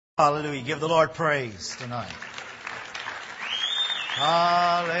Hallelujah. Give the Lord praise tonight.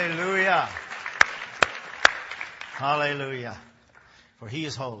 Hallelujah. Hallelujah. For He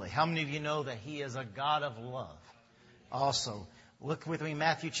is holy. How many of you know that He is a God of love? Also, look with me,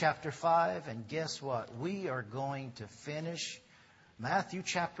 Matthew chapter 5, and guess what? We are going to finish Matthew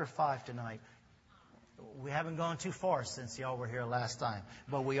chapter 5 tonight. We haven't gone too far since y'all were here last time,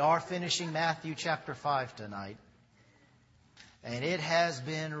 but we are finishing Matthew chapter 5 tonight. And it has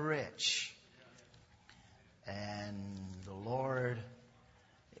been rich. And the Lord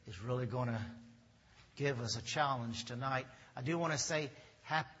is really going to give us a challenge tonight. I do want to say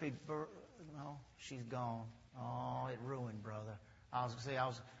happy birthday. No, she's gone. Oh, it ruined, brother. I was going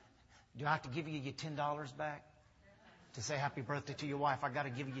to say, do I have to give you your $10 back? To say happy birthday to your wife, I got to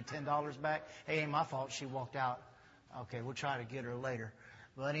give you $10 back? Hey, ain't my fault she walked out. Okay, we'll try to get her later.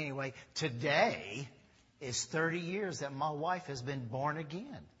 But anyway, today is 30 years that my wife has been born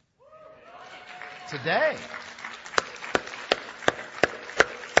again. Today.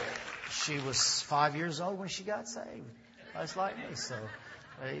 She was 5 years old when she got saved. Just like me. So,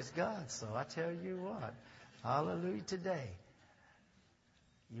 praise God. So, I tell you what. Hallelujah today.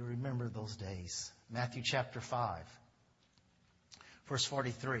 You remember those days. Matthew chapter 5. Verse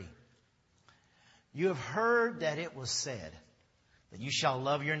 43. You have heard that it was said that you shall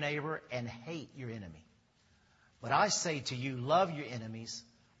love your neighbor and hate your enemy. But I say to you, love your enemies,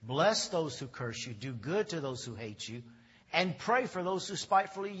 bless those who curse you, do good to those who hate you, and pray for those who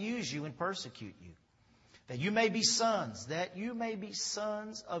spitefully use you and persecute you, that you may be sons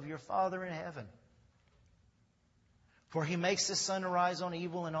of your Father in heaven. For He makes His sun arise on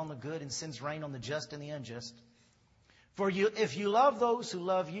evil and on the good, and sends rain on the just and the unjust. For if you love those who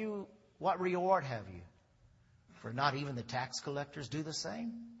love you, what reward have you? For not even the tax collectors do the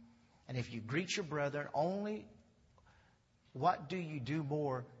same? And if you greet your brethren only, what do you do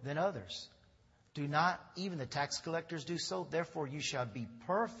more than others? Do not even the tax collectors do so? Therefore you shall be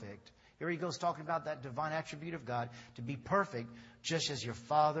perfect. Here he goes talking about that divine attribute of God, to be perfect, just as your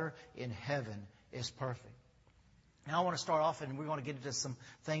Father in heaven is perfect. Now I want to start off, and we're going to get into some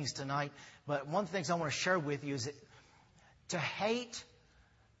things tonight. But one of the things I want to share with you is that to hate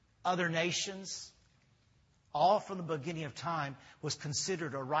other nations, all from the beginning of time, was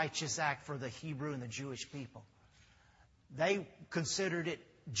considered a righteous act for the Hebrew and the Jewish people. They considered it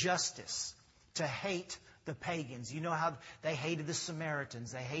justice to hate the pagans. You know how they hated the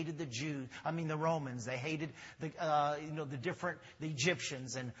Samaritans, they hated the Romans, they hated the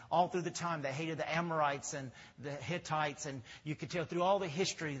Egyptians, and all through the time they hated the Amorites and the Hittites, and you could tell through all the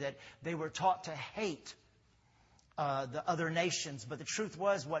history that they were taught to hate the other nations. But the truth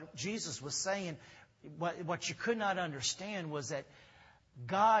was, what Jesus was saying, what you could not understand was that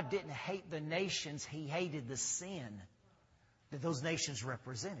God didn't hate the nations, He hated the sin that those nations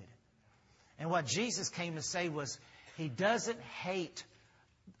represented. And what Jesus came to say was, He doesn't hate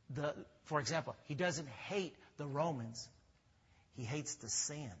for example, He doesn't hate the Romans. He hates the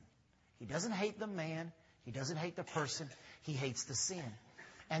sin. He doesn't hate the man. He doesn't hate the person. He hates the sin.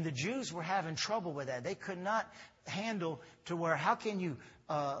 And the Jews were having trouble with that. They could not handle to where, how can you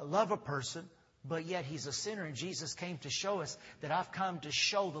love a person, but yet he's a sinner? And Jesus came to show us that I've come to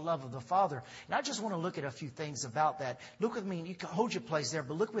show the love of the Father. And I just want to look at a few things about that. Look with me, and you can hold your place there,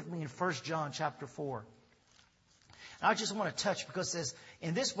 but look with me in 1 John chapter 4. And I just want to touch, because it says,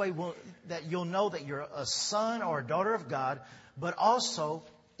 in this way that you'll know that you're a son or a daughter of God, but also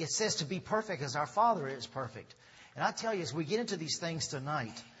it says to be perfect as our Father is perfect. And I tell you, as we get into these things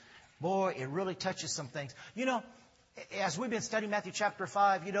tonight, boy, it really touches some things. You know, as we've been studying Matthew chapter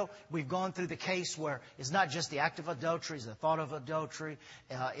 5, we've gone through the case where it's not just the act of adultery, it's the thought of adultery.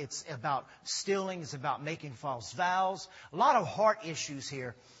 It's about stealing. It's about making false vows. A lot of heart issues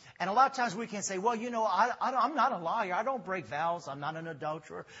here. And a lot of times we can say, well, I'm not a liar. I don't break vows. I'm not an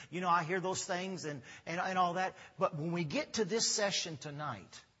adulterer. I hear those things and all that. But when we get to this session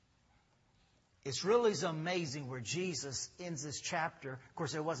tonight, it's really amazing where Jesus ends this chapter. Of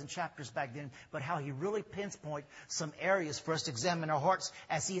course, there wasn't chapters back then, but how He really pinpoints some areas for us to examine our hearts,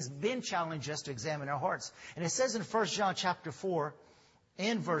 as He has been challenging us to examine our hearts. And it says in 1 John chapter 4,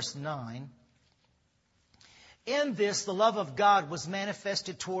 in verse 9, in this the love of God was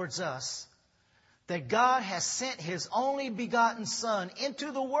manifested towards us, that God has sent His only begotten Son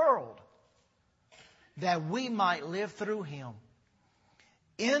into the world, that we might live through Him.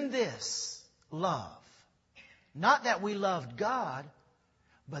 In this love, not that we loved God,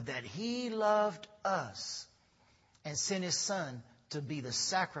 but that He loved us and sent His Son to be the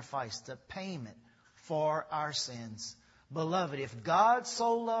sacrifice, the payment for our sins. Beloved, if God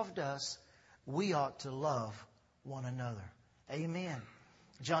so loved us, we ought to love one another. Amen.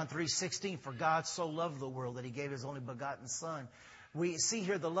 John 3:16, for God so loved the world that He gave His only begotten Son. We see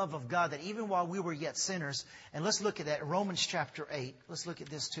here the love of God, that even while we were yet sinners, and let's look at that in Romans chapter 8. Let's look at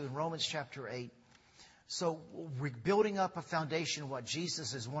this too in Romans chapter 8. So we're building up a foundation of what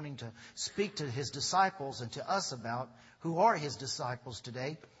Jesus is wanting to speak to His disciples and to us about, who are His disciples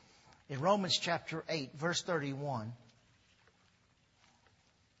today. In Romans chapter 8, verse 31,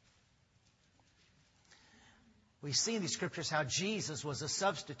 we see in the Scriptures how Jesus was a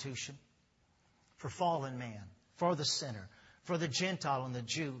substitution for fallen man, for the sinner, for the Gentile and the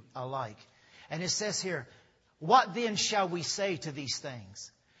Jew alike. And it says here, what then shall we say to these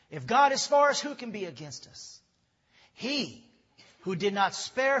things? If God is for us, who can be against us? He who did not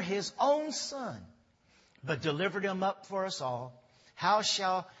spare His own Son, but delivered Him up for us all, how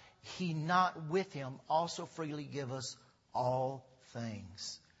shall He not with Him also freely give us all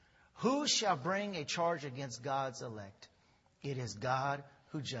things? Who shall bring a charge against God's elect? It is God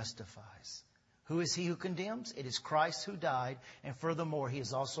who justifies. Who is He who condemns? It is Christ who died, and furthermore He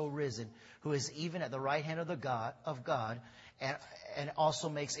is also risen, who is even at the right hand of God, and also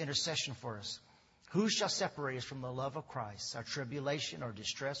makes intercession for us. Who shall separate us from the love of Christ? Our tribulation, or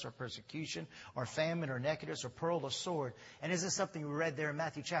distress, or persecution, or famine, or nakedness, or peril, or sword. And isn't something we read there in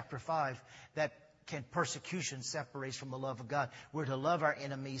Matthew chapter 5, that can persecution separate us from the love of God? We're to love our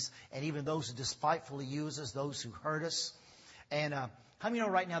enemies, and even those who despitefully use us, those who hurt us. And how many know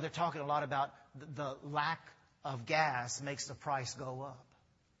right now they're talking a lot about the lack of gas makes the price go up?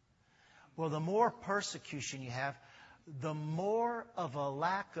 Well, the more persecution you have, the more of a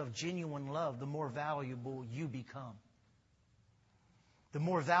lack of genuine love, the more valuable you become. The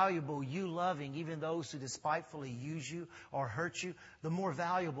more valuable you loving even those who despitefully use you or hurt you, the more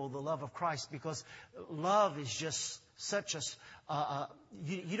valuable the love of Christ, because love is just such a...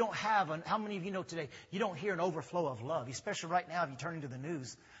 you don't have... How many of you know today, you don't hear an overflow of love, especially right now if you turn into the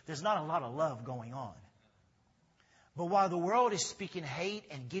news. There's not a lot of love going on. But while the world is speaking hate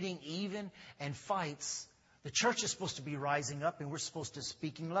and getting even and fights, the church is supposed to be rising up, and we're supposed to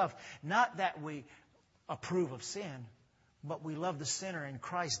speaking love. Not that we approve of sin, but we love the sinner, and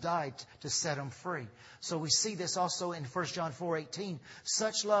Christ died to set him free. So we see this also in 1 John 4:18.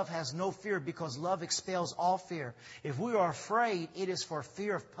 Such love has no fear, because love expels all fear. If we are afraid, it is for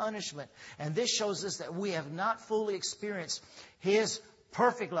fear of punishment. And this shows us that we have not fully experienced His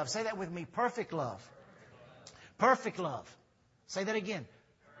perfect love. Say that with me. Perfect love. Perfect love. Say that again.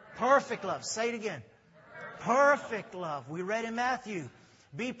 Perfect love. Say it again. Perfect love. We read in Matthew,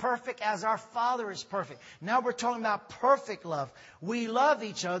 be perfect as our Father is perfect. Now we're talking about perfect love. We love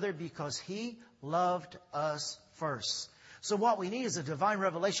each other because He loved us first. So what we need is a divine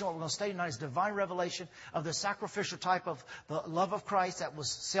revelation. What we're going to study tonight is divine revelation of the sacrificial type of the love of Christ that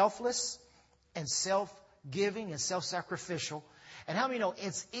was selfless and self-giving and self-sacrificial. And how many know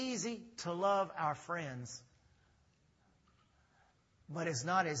it's easy to love our friends, but it's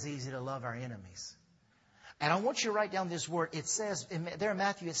not as easy to love our enemies. And I want you to write down this word. It says, there in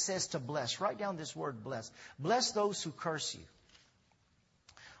Matthew, it says to bless. Write down this word, bless. Bless those who curse you.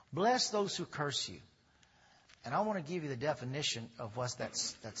 Bless those who curse you. And I want to give you the definition of what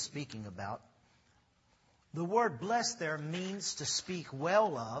that's speaking about. The word bless there means to speak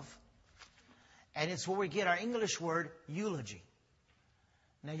well of. And it's where we get our English word eulogy.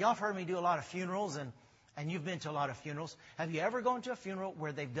 Now, y'all have heard me do a lot of funerals, and you've been to a lot of funerals. Have you ever gone to a funeral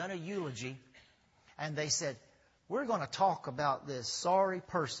where they've done a eulogy, and they said, we're going to talk about this sorry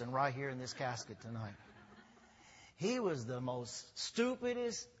person right here in this casket tonight. He was the most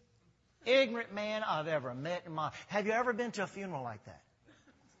stupidest, ignorant man I've ever met in my... Have you ever been to a funeral like that?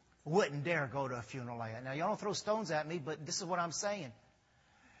 Wouldn't dare go to a funeral like that. Now, y'all don't throw stones at me, but this is what I'm saying.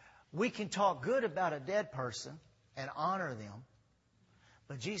 We can talk good about a dead person and honor them,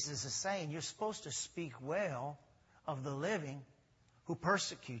 but Jesus is saying you're supposed to speak well of the living who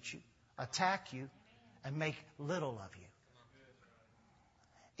persecute you, attack you, and make little of you.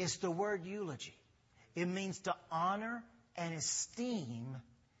 It's the word eulogy. It means to honor and esteem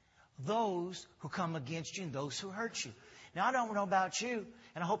those who come against you and those who hurt you. Now, I don't know about you,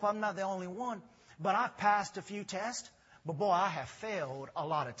 and I hope I'm not the only one, but I've passed a few tests, but boy, I have failed a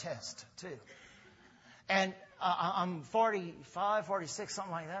lot of tests too. And I'm 45, 46,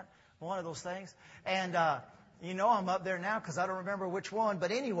 something like that, one of those things. And, I'm up there now because I don't remember which one.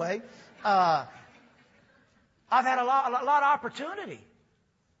 But anyway, I've had a lot of opportunity.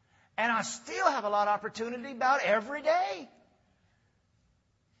 And I still have a lot of opportunity about every day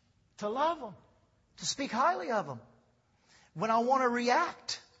to love them, to speak highly of them. When I want to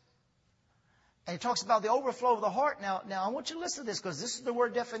react. And it talks about the overflow of the heart. Now I want you to listen to this, because this is the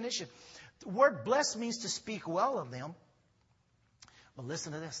word definition. The word bless means to speak well of them. But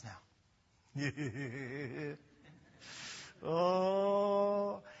listen to this now.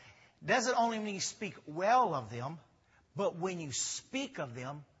 Oh, doesn't only mean you speak well of them, but when you speak of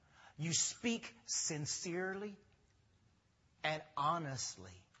them, you speak sincerely and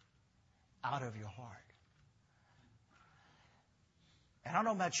honestly out of your heart. And I don't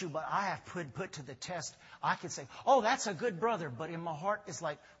know about you, but I have put to the test. I can say, oh, that's a good brother. But in my heart, it's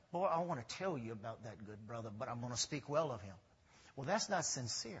like, boy, I want to tell you about that good brother, but I'm going to speak well of him. Well, that's not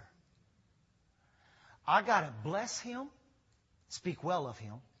sincere. I got to bless him, speak well of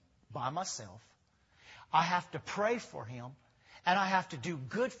him by myself. I have to pray for him, and I have to do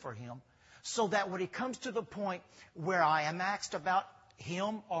good for him so that when he comes to the point where I am asked about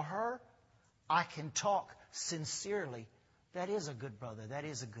him or her, I can talk sincerely. That is a good brother. That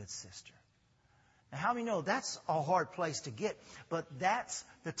is a good sister. Now, how many know that's a hard place to get? But that's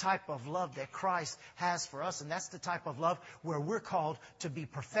the type of love that Christ has for us. And that's the type of love where we're called to be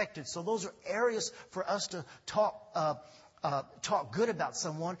perfected. So those are areas for us to talk good about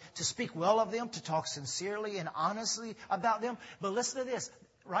someone, to speak well of them, to talk sincerely and honestly about them. But listen to this.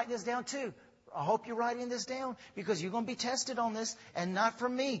 Write this down too. I hope you're writing this down because you're going to be tested on this, and not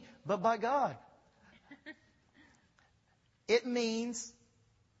from me, but by God. It means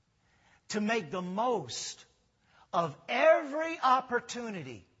to make the most of every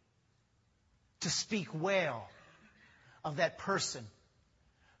opportunity to speak well of that person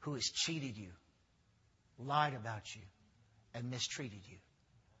who has cheated you, lied about you, and mistreated you.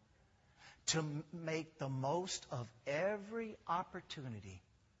 To make the most of every opportunity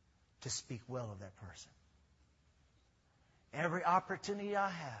to speak well of that person. Every opportunity I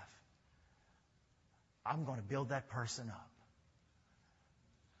have, I'm going to build that person up.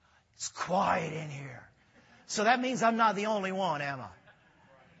 It's quiet in here. So that means I'm not the only one, am I?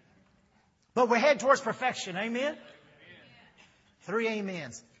 But we're headed towards perfection. Amen? 3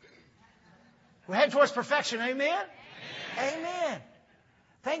 amens. We're headed towards perfection. Amen? Amen.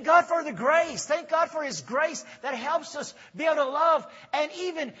 Thank God for the grace. Thank God for His grace that helps us be able to love. And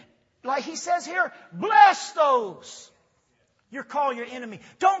even, like He says here, bless those you call your enemy.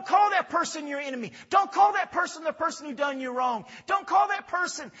 Don't call that person your enemy. Don't call that person the person who done you wrong. Don't call that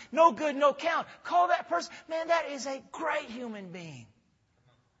person no good, no count. Call that person, man, that is a great human being.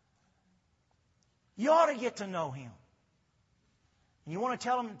 You ought to get to know him. You want to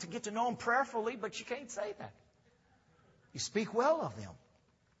tell him to get to know him prayerfully, but you can't say that. You speak well of them.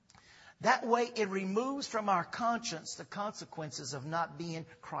 That way it removes from our conscience the consequences of not being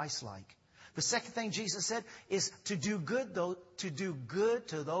Christ-like. The second thing Jesus said is to do good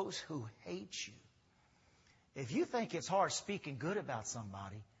to those who hate you. If you think it's hard speaking good about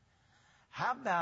somebody, how about